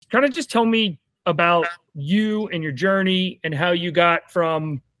kind of just tell me about you and your journey and how you got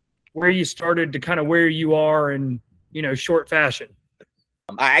from where you started to kind of where you are in, short fashion.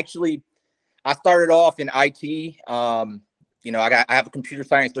 I started off in IT. I have a computer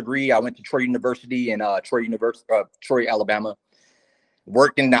science degree. I went to Troy University in Troy, Alabama.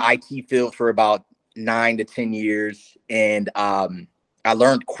 Worked in the IT field for about 9 to 10 years. And I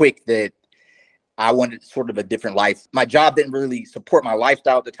learned quick that I wanted sort of a different life. My job didn't really support my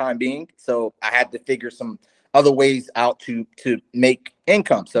lifestyle at the time being. So I had to figure some other ways out to make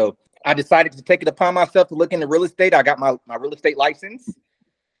income. So I decided to take it upon myself to look into real estate. I got my real estate license.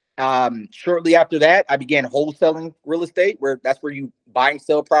 Shortly after that, I began wholesaling real estate, that's where you buy and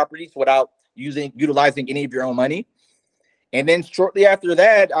sell properties without utilizing any of your own money. And then shortly after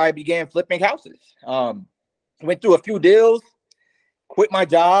that, I began flipping houses. Went through a few deals, quit my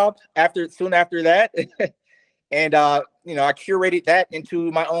job soon after that. And, I curated that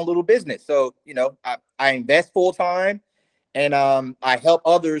into my own little business. So, I invest full time and I help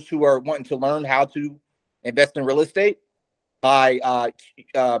others who are wanting to learn how to invest in real estate by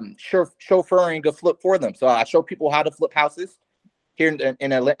chauffeuring a flip for them. So I show people how to flip houses here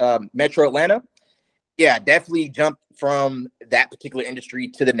in Metro Atlanta. Yeah, definitely jumped from that particular industry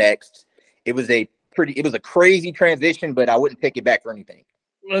to the next. It was a crazy transition, but I wouldn't take it back for anything.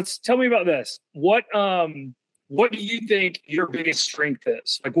 Tell me about this. What do you think your biggest strength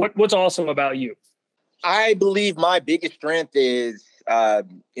is? Like what's awesome about you? I believe my biggest strength is,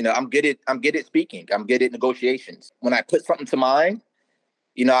 I'm good at speaking. I'm good at negotiations. When I put something to mind,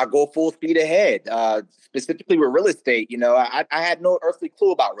 I go full speed ahead. Specifically with real estate, I had no earthly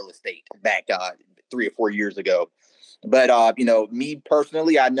clue about real estate back 3 or 4 years ago. But me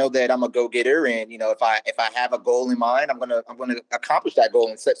personally, I know that I'm a go-getter, and if I have a goal in mind, I'm gonna accomplish that goal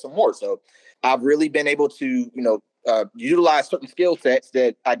and set some more. So I've really been able to utilize certain skill sets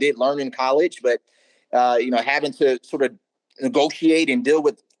that I did learn in college, but having to sort of negotiate and deal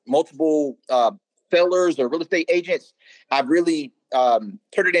with multiple sellers or real estate agents, I've really turned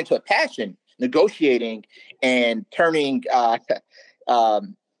it into a passion, negotiating and turning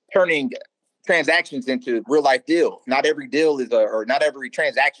transactions into real life deals. Not every deal or not every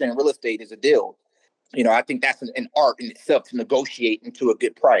transaction in real estate is a deal. I think that's an art in itself to negotiate into a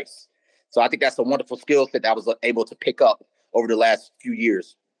good price. So I think that's a wonderful skill set that I was able to pick up over the last few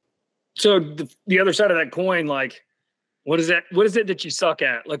years. So the other side of that coin, like, what is it that you suck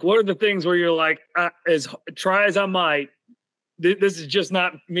at? Like, what are the things where you're like, as try as I might, this is just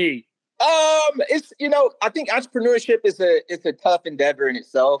not me? I think entrepreneurship is a tough endeavor in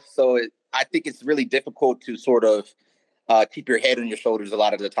itself. So I think it's really difficult to sort of keep your head on your shoulders a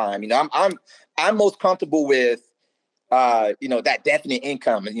lot of the time. I'm most comfortable with that definite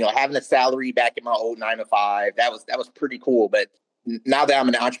income and having a salary back in my old 9 to 5. That was pretty cool. But now that I'm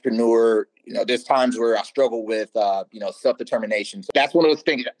an entrepreneur, there's times where I struggle with self-determination. So that's one of those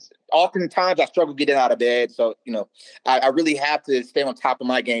things. Oftentimes I struggle getting out of bed. So I really have to stay on top of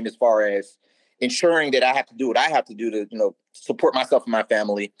my game as far as ensuring that I have to do what I have to do to support myself and my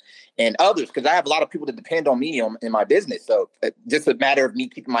family and others, because I have a lot of people that depend on me in my business. So it's just a matter of me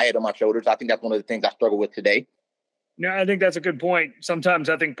keeping my head on my shoulders. I think that's one of the things I struggle with today. No, I think that's a good point. Sometimes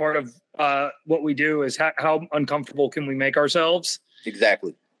I think part of what we do is how uncomfortable can we make ourselves?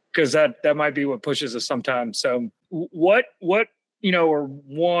 Exactly. Because that might be what pushes us sometimes. So what are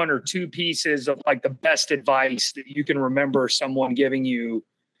one or two pieces of like the best advice that you can remember someone giving you,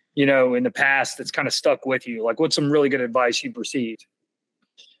 in the past that's kind of stuck with you? Like, what's some really good advice you've received?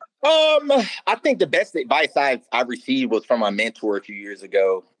 I think the best advice I received was from my mentor a few years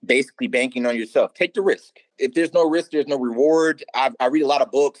ago. Basically, banking on yourself. Take the risk. If there's no risk, there's no reward. I read a lot of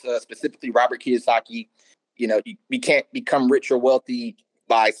books, specifically Robert Kiyosaki. We can't become rich or wealthy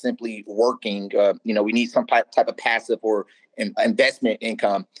by simply working. We need some type of passive or investment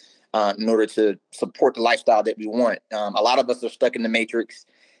income in order to support the lifestyle that we want. A lot of us are stuck in the matrix.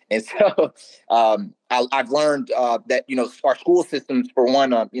 And so I've learned that, our school systems, for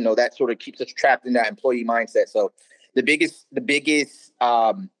one, that sort of keeps us trapped in that employee mindset. So the biggest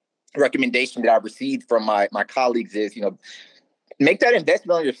recommendation that I've received from my colleagues is, make that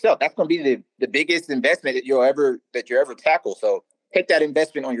investment on yourself. That's going to be the biggest investment that you'll ever tackle. So take that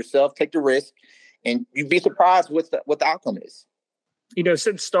investment on yourself, take the risk, and you'd be surprised what the outcome is.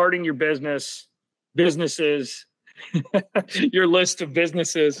 Since starting your businesses, your list of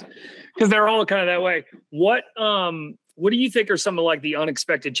businesses, because they're all kind of that way. What do you think are some of like the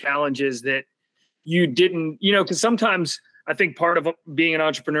unexpected challenges that you didn't, because sometimes I think part of being an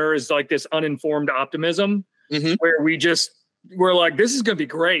entrepreneur is like this uninformed optimism, where we just we're like, this is going to be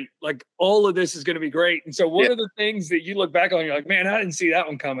great. Like all of this is going to be great. And so what are the things that you look back on? You're like, man, I didn't see that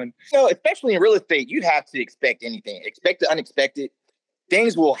one coming. So especially in real estate, you have to expect anything. Expect the unexpected.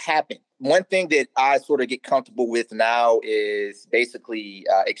 Things will happen. One thing that I sort of get comfortable with now is basically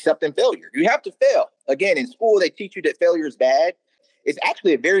accepting failure. You have to fail. Again, in school, they teach you that failure is bad. It's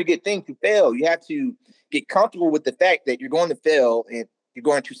actually a very good thing to fail. You have to get comfortable with the fact that you're going to fail and you're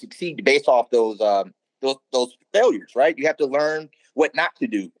going to succeed based off those failures, right? You have to learn what not to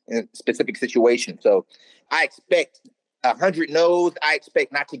do in specific situations. So I expect 100 no's. I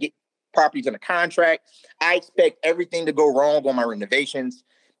expect not to get properties on a contract. I expect everything to go wrong on my renovations.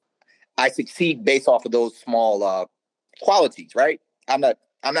 I succeed based off of those small qualities, right? I'm not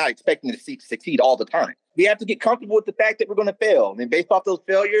expecting to succeed all the time. We have to get comfortable with the fact that we're going to fail. And based off those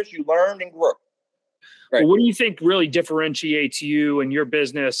failures, you learn and grow. Right. Well, what do you think really differentiates you and your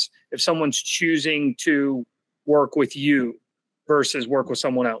business if someone's choosing to work with you versus work with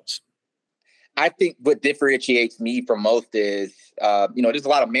someone else? I think what differentiates me from most is, there's a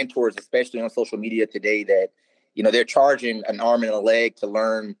lot of mentors, especially on social media today, that, they're charging an arm and a leg to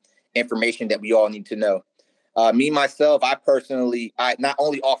learn information that we all need to know. Me, myself, I not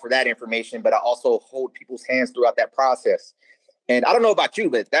only offer that information, but I also hold people's hands throughout that process. And I don't know about you,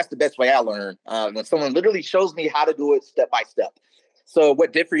 but that's the best way I learn, when someone literally shows me how to do it step by step. So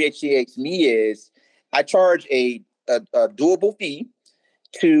what differentiates me is I charge a doable fee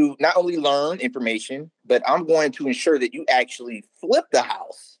to not only learn information, but I'm going to ensure that you actually flip the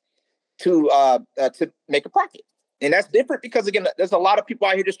house to make a profit. And that's different because, again, there's a lot of people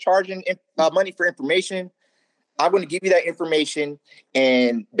out here just charging money for information. I'm going to give you that information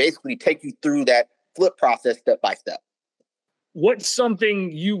and basically take you through that flip process step by step. What's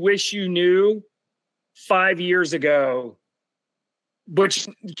something you wish you knew 5 years ago, which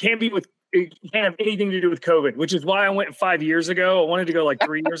it can't have anything to do with COVID, which is why I went 5 years ago. I wanted to go like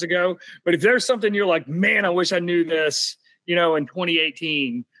 3 years ago. But if there's something you're like, man, I wish I knew this, in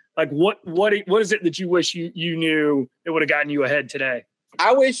 2018, like what is it that you wish you knew that would have gotten you ahead today?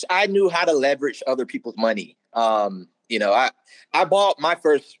 I wish I knew how to leverage other people's money. I bought my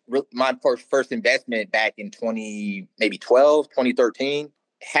first investment back in 2013.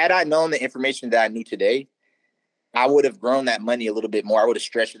 Had I known the information that I knew today, I would have grown that money a little bit more. I would have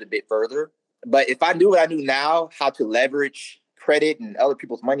stretched it a bit further. But if I knew what I knew now, how to leverage credit and other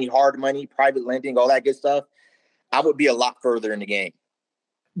people's money, hard money, private lending, all that good stuff, I would be a lot further in the game.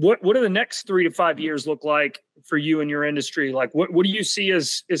 What do the next 3 to 5 years look like for you in your industry? Like, what do you see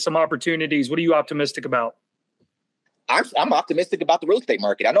as some opportunities? What are you optimistic about? I'm optimistic about the real estate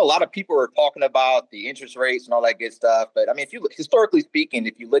market. I know a lot of people are talking about the interest rates and all that good stuff, but I mean, historically speaking,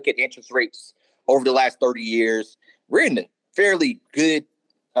 if you look at interest rates over the last 30 years, we're in a fairly good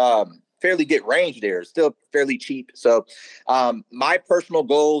range there. Still fairly cheap. So my personal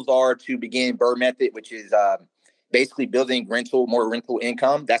goals are to begin BRRRR method, which is basically building more rental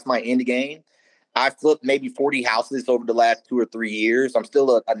income. That's my end game. I flipped maybe 40 houses over the last 2 or 3 years. I'm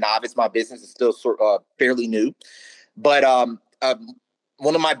still a novice. My business is still fairly new. But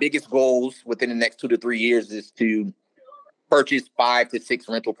one of my biggest goals within the next 2 to 3 years is to purchase 5 to 6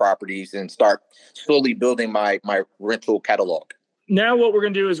 rental properties and start slowly building my rental catalog. Now what we're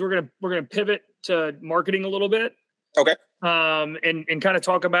going to do is we're going to pivot to marketing a little bit. Okay. And kind of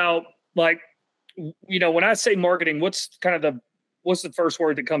talk about, like, when I say marketing, what's the first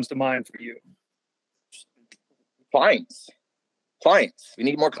word that comes to mind for you? Clients. We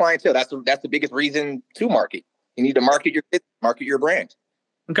need more clientele. That's the biggest reason to market. You need to market your brand.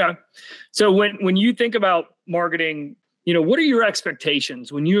 Okay. So when you think about marketing, what are your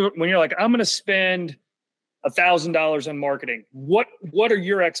expectations when you're like, I'm going to spend $1,000 on marketing? What are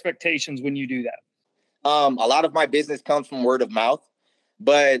your expectations when you do that? A lot of my business comes from word of mouth,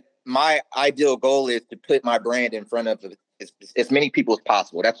 but my ideal goal is to put my brand in front of as many people as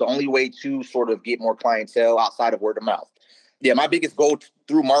possible. That's the only way to sort of get more clientele outside of word of mouth. Yeah, my biggest goal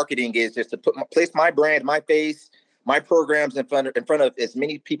through marketing is just to place my brand, my face, my programs in front of as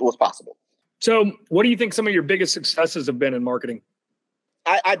many people as possible. So what do you think some of your biggest successes have been in marketing?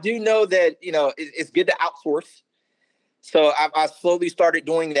 I do know that, it's good to outsource. So I slowly started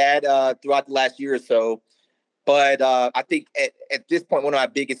doing that throughout the last year or so. But I think at this point, one of my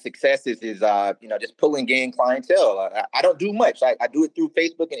biggest successes is, just pulling in clientele. I don't do much. I do it through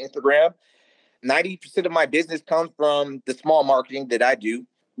Facebook and Instagram. 90% of my business comes from the small marketing that I do.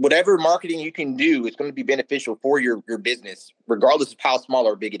 Whatever marketing you can do is going to be beneficial for your business, regardless of how small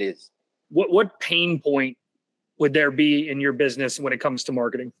or big it is. What pain point would there be in your business when it comes to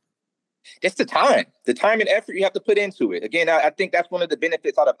marketing? Just the time and effort you have to put into it. Again, I think that's one of the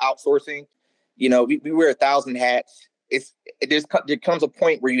benefits out of outsourcing. We wear 1,000 hats there comes a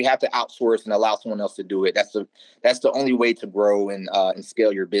point where you have to outsource and allow someone else to do it. That's the only way to grow and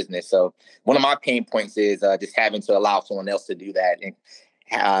scale your business. So one of my pain points is just having to allow someone else to do that, and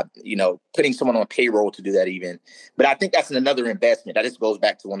putting someone on payroll to do that even. But I think that's another investment. That just goes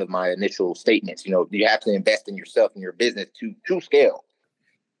back to one of my initial statements. You have to invest in yourself and your business to scale.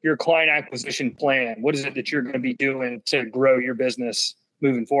 Your client acquisition plan, what is it that you're going to be doing to grow your business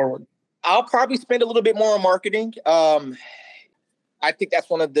moving forward? I'll probably spend a little bit more on marketing. I think that's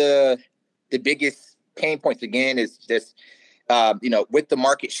one of the biggest pain points, again, is just, with the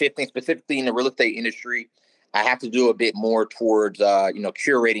market shifting, specifically in the real estate industry, I have to do a bit more towards,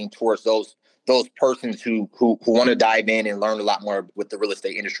 curating towards those persons who want to dive in and learn a lot more with the real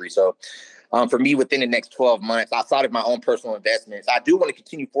estate industry. So for me, within the next 12 months, outside of my own personal investments, I do want to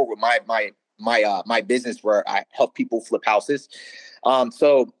continue forward with my business where I help people flip houses.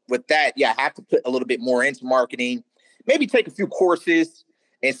 So with that, I have to put a little bit more into marketing, maybe take a few courses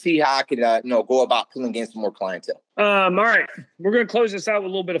and see how I can, go about pulling in some more clientele. All right. We're going to close this out with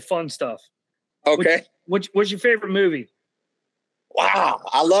a little bit of fun stuff. Okay. What's your favorite movie? Wow.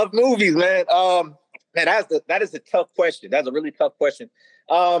 I love movies, man. Man, that is a tough question. That's a really tough question.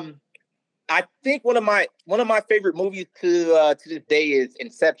 I think one of my favorite movies to this day is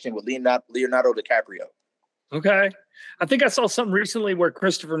Inception with Leonardo DiCaprio. Okay. I think I saw something recently where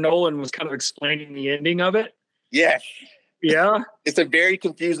Christopher Nolan was kind of explaining the ending of it. Yes. Yeah. It's a very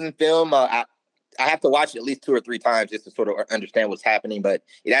confusing film. I have to watch it at least 2 or 3 times just to sort of understand what's happening, but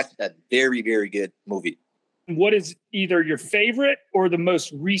that's a very, very good movie. What is either your favorite or the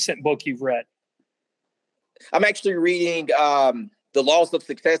most recent book you've read? I'm actually reading The Laws of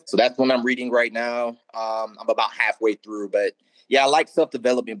Success. So that's one I'm reading right now. I'm about halfway through, but I like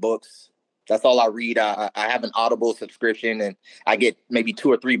self-development books. That's all I read. I have an Audible subscription, and I get maybe 2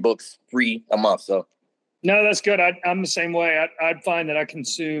 or 3 books free a month. So, no, that's good. I'm the same way. I'd find that I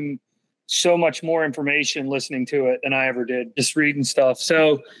consume so much more information listening to it than I ever did just reading stuff.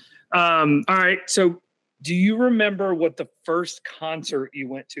 So, all right. So, do you remember what the first concert you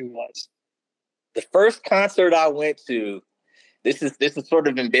went to was? The first concert I went to. This is sort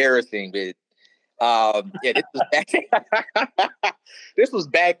of embarrassing, but this was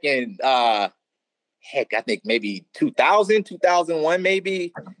back in I think maybe 2000, 2001,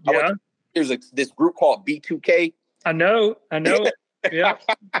 maybe. Yeah. There's this group called B2K. I know. Yeah.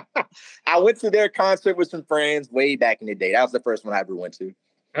 I went to their concert with some friends way back in the day. That was the first one I ever went to.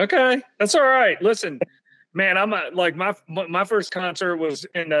 Okay, that's all right. Listen, man, I'm my first concert was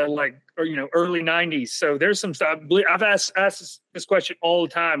in the early 90s. So there's some stuff. I've asked this question all the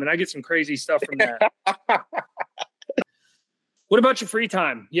time, and I get some crazy stuff from that. What about your free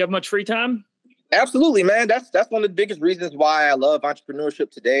time? You have much free time? Absolutely, man. That's one of the biggest reasons why I love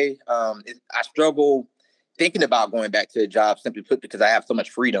entrepreneurship today. I struggle thinking about going back to a job, simply put, because I have so much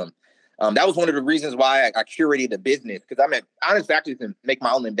freedom. That was one of the reasons why I curated a business, because honestly, actually can make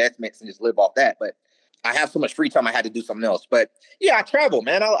my own investments and just live off that. But I have so much free time, I had to do something else. But I travel,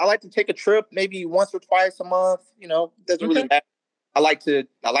 man. I like to take a trip maybe once or twice a month. Doesn't really matter. I like to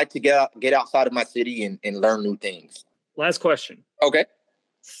get outside of my city and learn new things. Last question. Okay.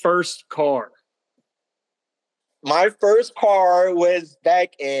 First car. My first car was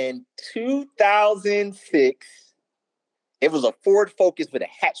back in 2006. It was a Ford Focus with a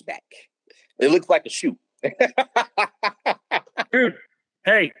hatchback. It looks like a shoe. Dude,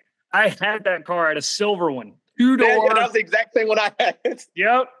 hey, I had that car. I had a silver one. 2-door. Yeah, that was the exact same one I had.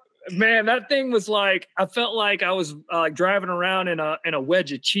 Yep. Man, that thing was like, I felt like I was driving around in a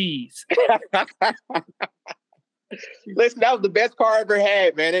wedge of cheese. Listen, that was the best car I ever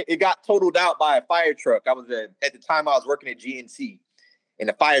had, man. It got totaled out by a fire truck. At the time I was working at GNC, and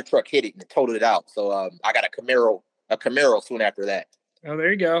the fire truck hit it and totaled it out. So I got a Camaro soon after that. Oh,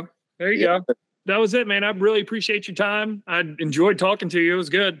 there you go. There you go. That was it, man. I really appreciate your time. I enjoyed talking to you. It was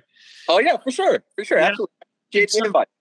good. Oh yeah, for sure. Yeah. Absolutely.